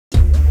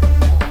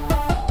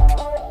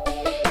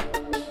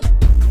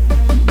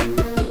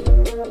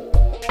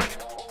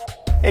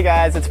Hey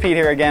guys, it's Pete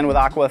here again with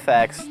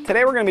AquaFX.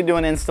 Today we're going to be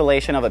doing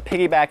installation of a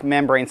piggyback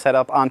membrane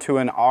setup onto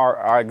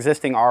our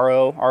existing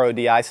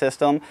RODI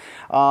system.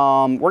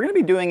 We're going to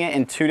be doing it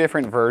in two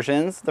different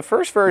versions. The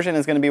first version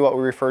is going to be what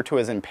we refer to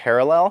as in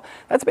parallel.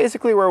 That's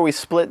basically where we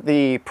split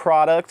the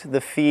product, the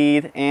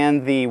feed,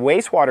 and the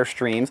wastewater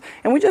streams,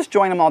 and we just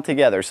join them all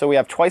together. So we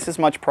have twice as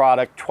much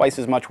product, twice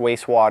as much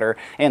wastewater,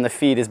 and the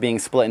feed is being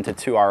split into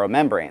two RO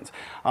membranes.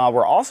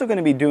 We're also going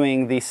to be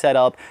doing the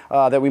setup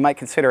that we might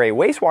consider a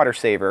wastewater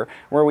saver,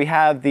 where we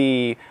have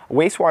the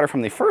wastewater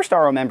from the first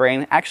RO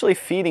membrane actually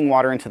feeding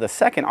water into the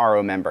second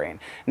RO membrane.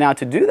 Now,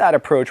 to do that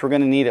approach, we're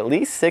going to need at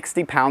least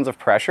 60 pounds of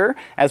pressure,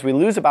 as we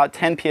lose about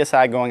 10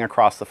 psi going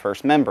across the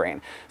first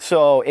membrane.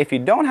 So if you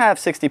don't have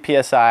 60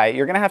 psi,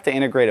 you're going to have to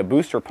integrate a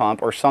booster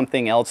pump or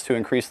something else to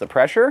increase the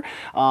pressure.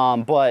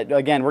 But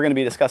again, we're going to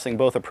be discussing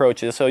both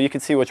approaches so you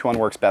can see which one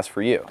works best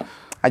for you.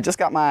 I just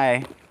got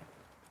my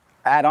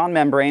add-on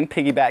membrane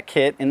piggyback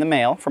kit in the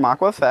mail from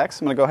AquaFX.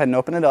 I'm going to go ahead and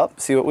open it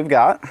up, see what we've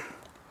got.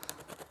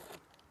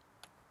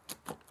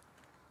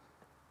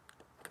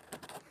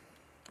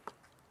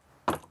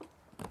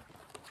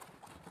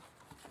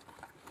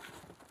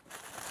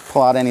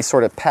 Pull out any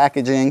sort of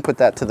packaging, put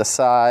that to the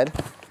side.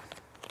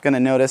 Going to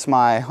notice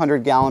my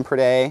 100 gallon per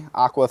day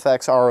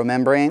AquaFX RO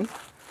membrane.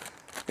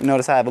 You'll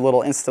notice I have a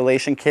little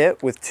installation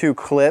kit with 2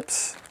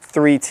 clips,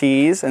 3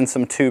 T's, and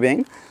some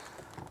tubing.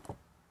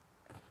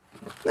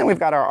 Then we've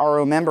got our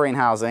RO membrane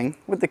housing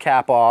with the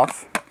cap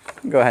off.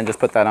 Go ahead and just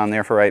put that on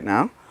there for right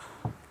now.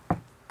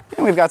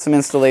 And we've got some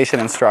installation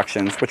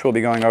instructions, which we'll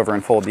be going over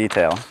in full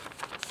detail.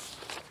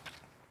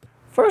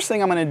 First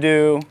thing I'm going to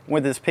do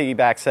with this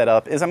piggyback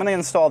setup is I'm going to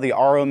install the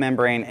RO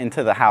membrane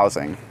into the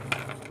housing.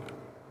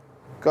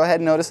 Go ahead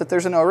and notice that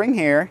there's an O-ring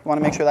here. You want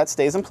to make sure that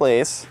stays in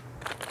place.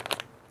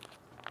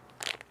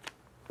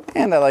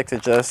 And I like to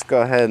just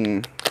go ahead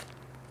and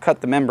cut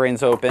the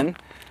membranes open.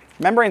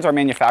 Membranes are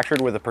manufactured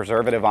with a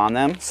preservative on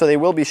them, so they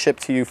will be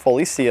shipped to you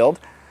fully sealed.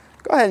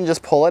 Go ahead and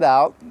just pull it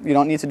out. You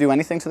don't need to do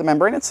anything to the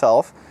membrane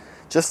itself.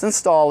 Just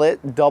install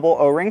it double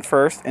O-ring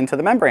first into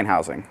the membrane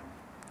housing,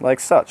 like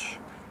such.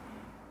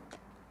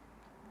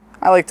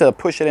 I like to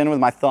push it in with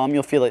my thumb.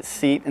 You'll feel it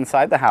seat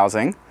inside the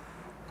housing.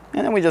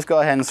 And then we just go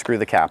ahead and screw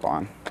the cap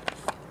on.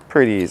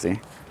 Pretty easy.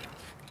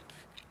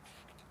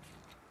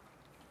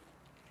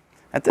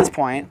 At this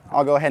point,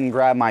 I'll go ahead and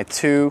grab my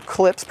 2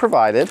 clips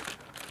provided.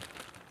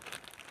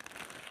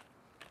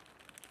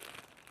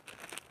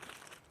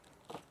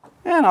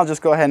 And I'll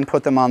just go ahead and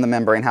put them on the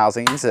membrane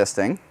housing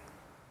existing.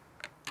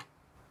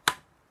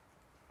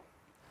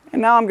 And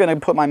now I'm going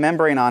to put my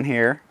membrane on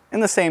here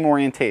in the same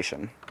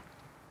orientation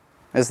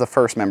as the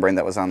first membrane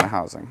that was on the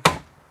housing.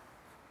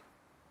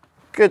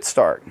 Good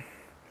start.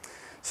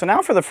 So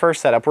now for the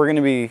first setup, we're going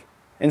to be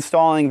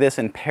installing this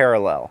in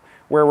parallel,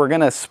 where we're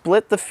going to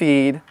split the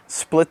feed,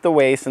 split the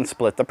waste, and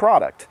split the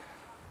product.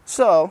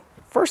 So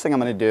first thing I'm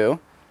going to do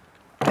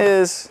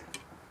is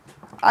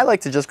I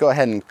like to just go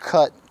ahead and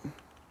cut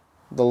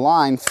the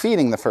line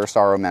feeding the first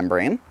RO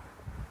membrane.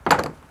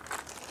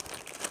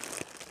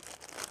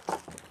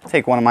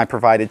 Take one of my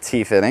provided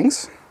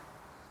T-fittings,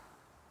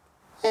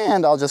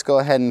 and I'll just go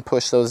ahead and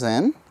push those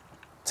in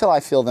till I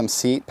feel them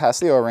seat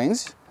past the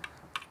O-rings.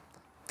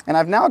 And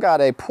I've now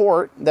got a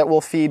port that will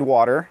feed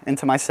water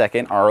into my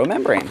second RO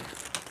membrane.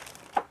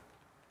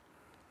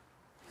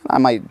 I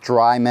might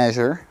dry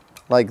measure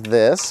like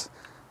this.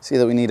 See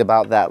that we need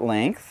about that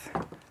length.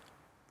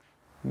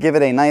 Give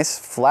it a nice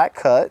flat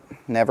cut,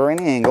 never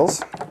any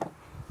angles.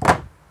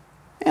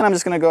 And I'm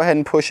just going to go ahead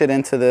and push it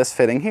into this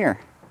fitting here.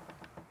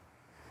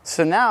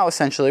 So now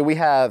essentially we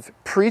have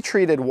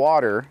pre-treated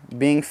water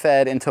being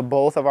fed into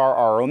both of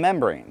our RO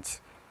membranes.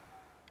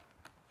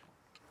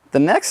 The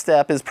next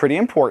step is pretty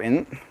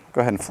important. Go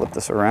ahead and flip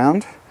this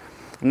around.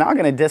 I'm now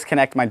going to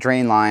disconnect my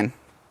drain line,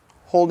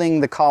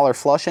 holding the collar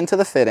flush into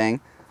the fitting,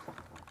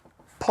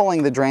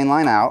 pulling the drain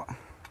line out.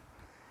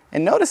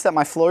 And notice that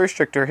my flow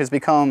restrictor has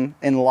become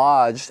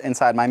enlarged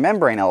inside my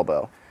membrane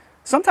elbow.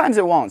 Sometimes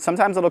it won't.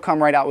 Sometimes it'll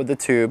come right out with the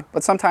tube,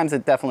 but sometimes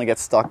it definitely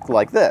gets stuck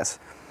like this.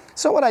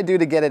 So what I do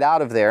to get it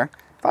out of there,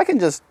 if I can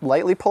just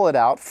lightly pull it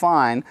out,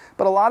 fine,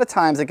 but a lot of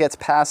times it gets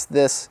past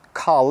this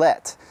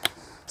collet.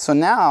 So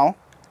now,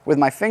 with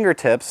my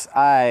fingertips,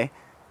 I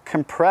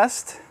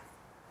compressed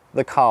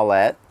the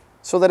collet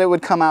so that it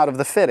would come out of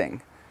the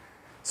fitting.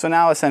 So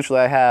now essentially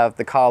I have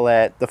the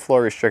collet, the flow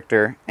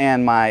restrictor,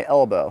 and my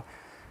elbow.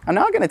 I'm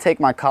now going to take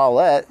my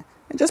collet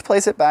and just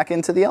place it back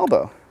into the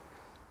elbow.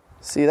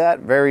 See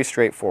that? Very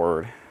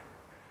straightforward.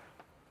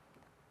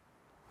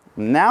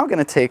 I'm now going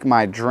to take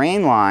my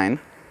drain line,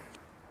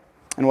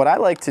 and what I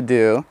like to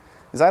do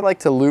is I like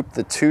to loop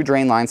the 2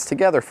 drain lines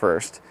together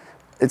first.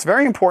 It's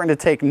very important to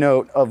take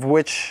note of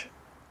which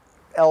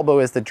elbow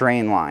is the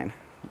drain line.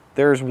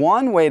 There's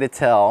one way to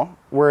tell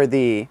where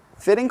the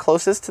fitting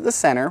closest to the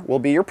center will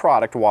be your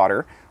product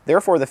water,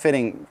 therefore the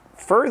fitting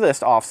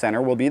furthest off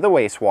center will be the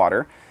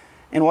wastewater.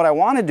 And what I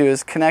want to do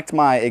is connect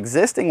my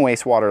existing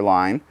wastewater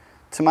line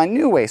to my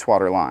new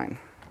wastewater line.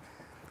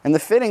 And the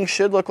fittings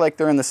should look like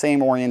they're in the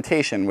same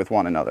orientation with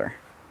one another.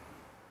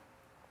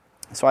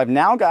 So I've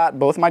now got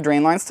both my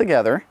drain lines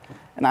together,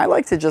 and I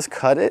like to just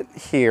cut it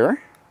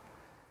here.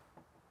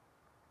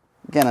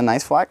 Again, a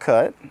nice flat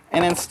cut,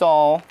 and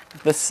install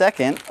the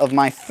second of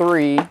my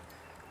 3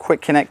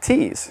 quick connect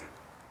tees.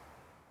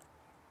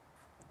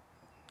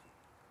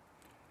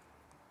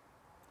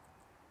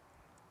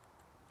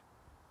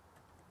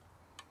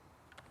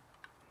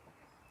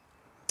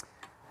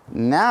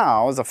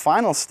 Now, as a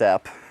final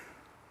step,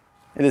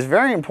 it is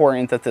very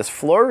important that this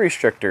flow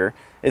restrictor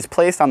is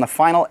placed on the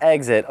final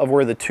exit of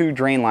where the 2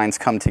 drain lines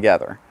come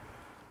together.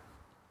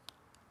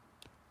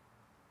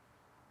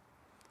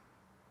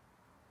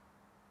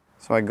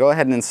 So I go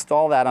ahead and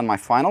install that on my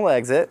final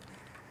exit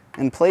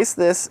and place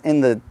this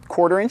in the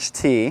 1/4 inch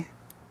tee,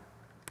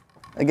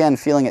 again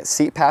feeling it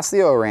seat past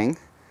the O-ring.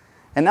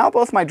 And now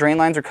both my drain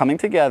lines are coming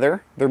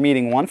together, they're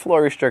meeting one flow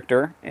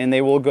restrictor, and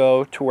they will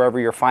go to wherever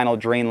your final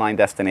drain line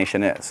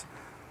destination is.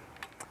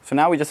 So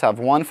now we just have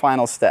one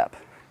final step.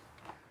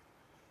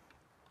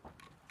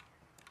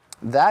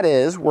 That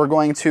is, we're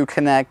going to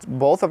connect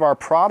both of our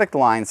product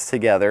lines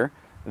together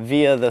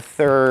via the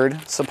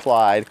 3rd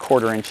supplied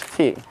 1/4 inch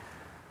tee.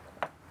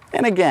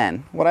 And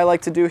again, what I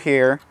like to do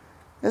here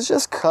is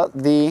just cut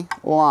the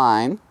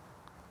line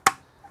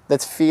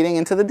that's feeding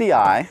into the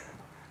DI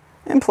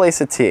and place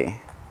a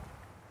tee.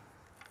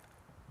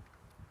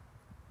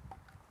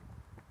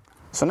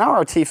 So now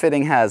our tee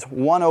fitting has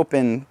one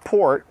open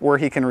port where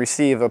he can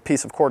receive a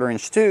piece of 1/4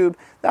 inch tube.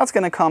 That's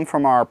going to come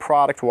from our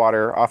product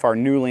water off our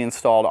newly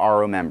installed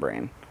RO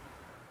membrane.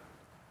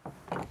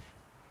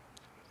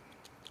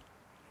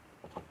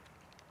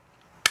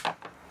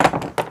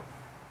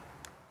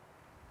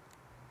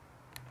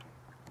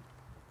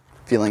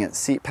 Feeling it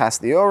seat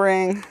past the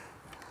O-ring,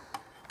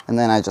 and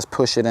then I just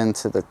push it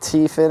into the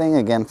tee fitting,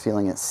 again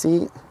feeling it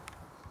seat.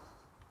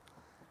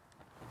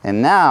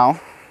 And now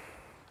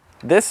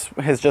this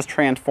has just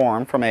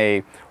transformed from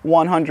a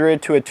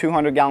 100 to a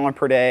 200 gallon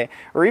per day,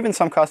 or even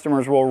some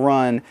customers will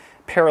run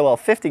parallel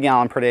 50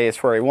 gallon per days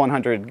for a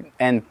 100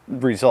 end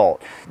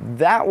result.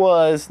 That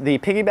was the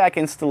Piggyback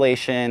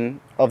installation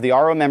of the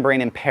RO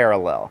membrane in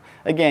parallel.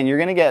 Again, you're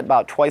going to get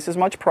about twice as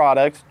much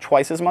product,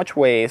 twice as much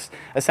waste.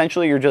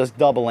 Essentially, you're just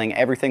doubling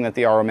everything that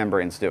the RO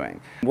membrane is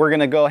doing. We're going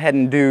to go ahead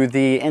and do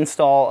the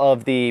install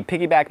of the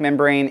Piggyback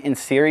membrane in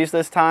series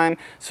this time,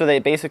 so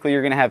that basically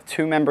you're going to have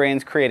 2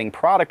 membranes creating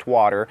product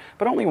water,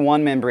 but only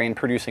 1 membrane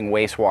producing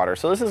wastewater.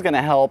 So this is going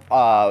to help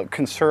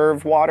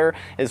conserve water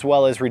as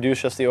well as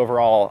reduce just the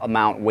overall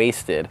amount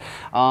wasted.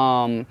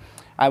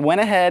 I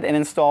went ahead and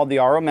installed the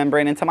RO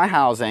membrane into my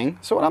housing.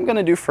 So what I'm going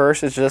to do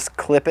first is just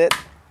clip it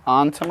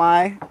onto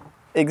my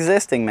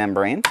existing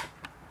membrane.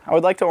 I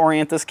would like to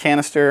orient this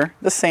canister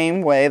the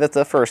same way that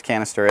the first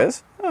canister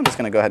is. I'm just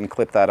going to go ahead and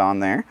clip that on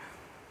there.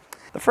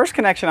 The first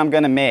connection I'm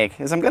going to make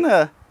is I'm going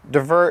to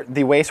divert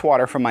the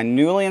wastewater from my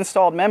newly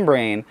installed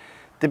membrane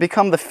to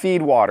become the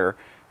feed water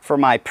for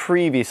my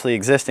previously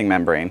existing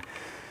membrane.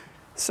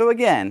 So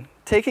again,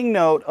 taking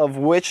note of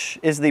which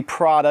is the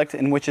product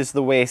and which is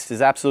the waste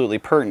is absolutely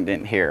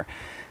pertinent here.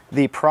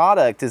 The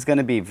product is going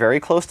to be very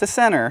close to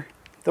center.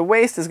 The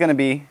waste is going to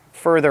be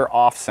further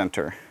off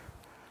center.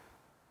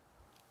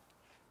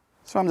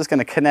 So I'm just going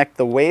to connect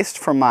the waste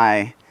from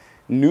my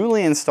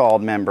newly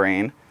installed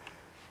membrane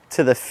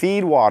to the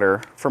feed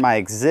water for my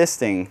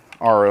existing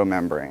RO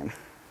membrane.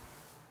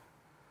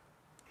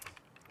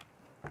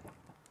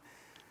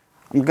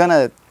 I'm going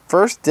to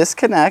first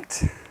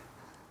disconnect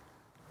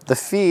the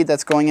feed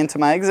that's going into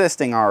my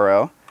existing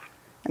RO,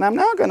 and I'm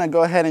now going to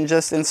go ahead and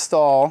just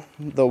install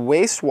the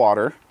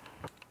wastewater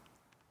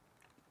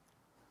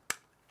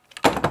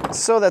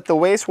so that the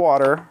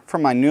wastewater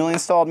from my newly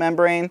installed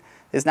membrane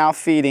is now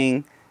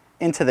feeding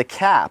into the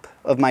cap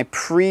of my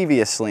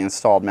previously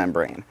installed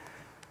membrane,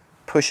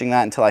 pushing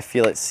that until I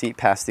feel it seat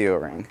past the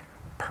O-ring.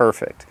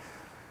 Perfect.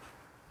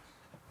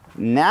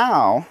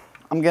 Now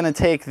I'm going to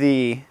take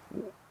the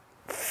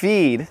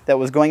feed that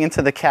was going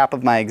into the cap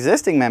of my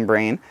existing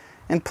membrane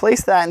and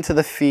place that into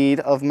the feed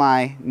of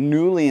my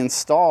newly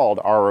installed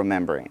RO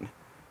membrane.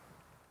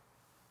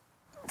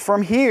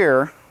 From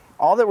here,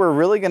 all that we're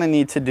really going to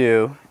need to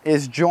do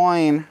is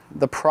join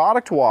the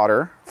product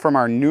water from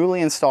our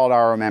newly installed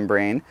RO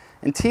membrane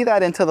and tee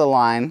that into the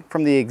line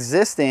from the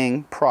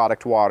existing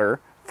product water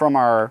from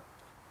our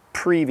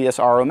previous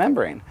RO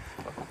membrane.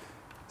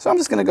 So I'm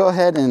just going to go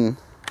ahead and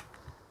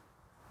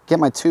get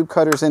my tube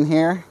cutters in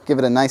here, give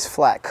it a nice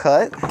flat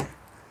cut,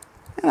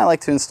 and I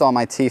like to install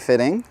my tee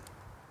fitting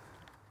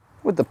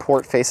with the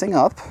port facing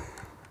up.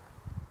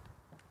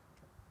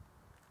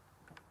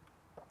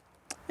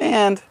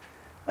 And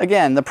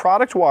again, the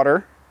product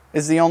water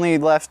is the only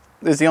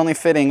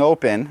fitting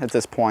open at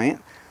this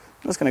point.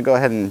 I'm just going to go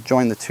ahead and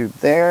join the tube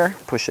there,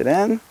 push it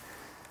in,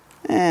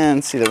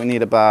 and see that we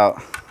need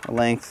about a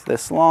length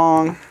this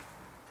long.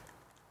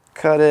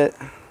 Cut it.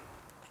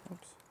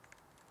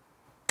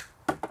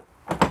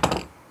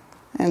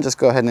 And just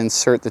go ahead and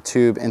insert the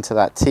tube into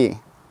that tee.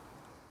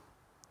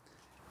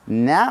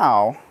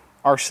 Now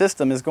our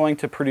system is going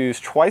to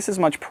produce twice as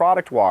much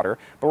product water,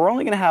 but we're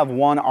only going to have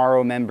one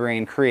RO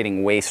membrane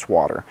creating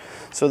wastewater.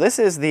 So this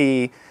is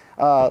the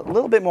a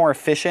little bit more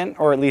efficient,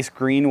 or at least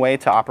green way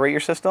to operate your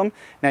system.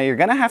 Now you're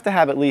gonna have to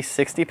have at least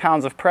 60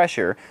 pounds of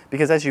pressure,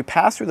 because as you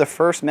pass through the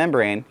first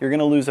membrane, you're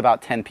gonna lose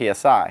about 10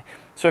 PSI.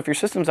 So if your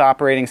system's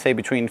operating, say,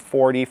 between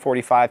 40,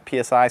 45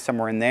 PSI,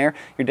 somewhere in there,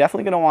 you're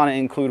definitely going to want to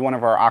include one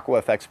of our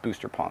AquaFX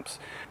booster pumps.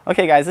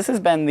 Okay guys, this has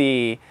been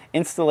the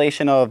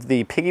installation of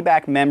the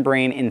Piggyback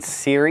membrane in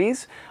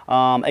series.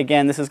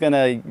 Again, this is going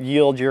to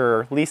yield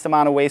your least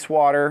amount of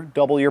wastewater,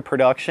 double your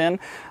production.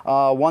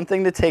 One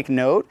thing to take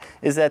note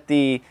is that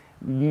the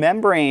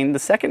membrane, the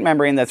second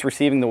membrane that's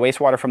receiving the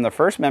wastewater from the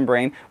first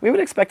membrane, we would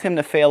expect him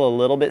to fail a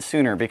little bit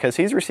sooner because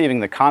he's receiving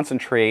the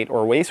concentrate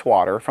or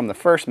wastewater from the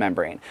first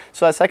membrane.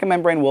 So that second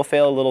membrane will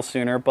fail a little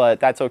sooner,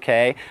 but that's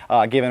okay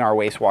given our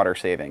wastewater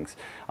savings.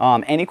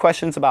 Any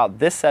questions about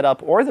this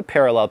setup or the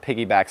parallel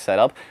Piggyback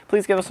setup,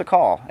 please give us a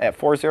call at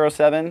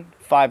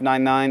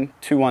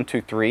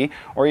 407-599-2123,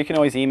 or you can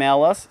always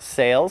email us,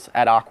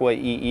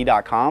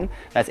 sales@aquaee.com.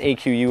 That's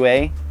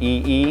AQUAEE.com.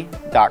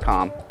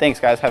 Thanks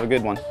guys, have a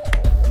good one.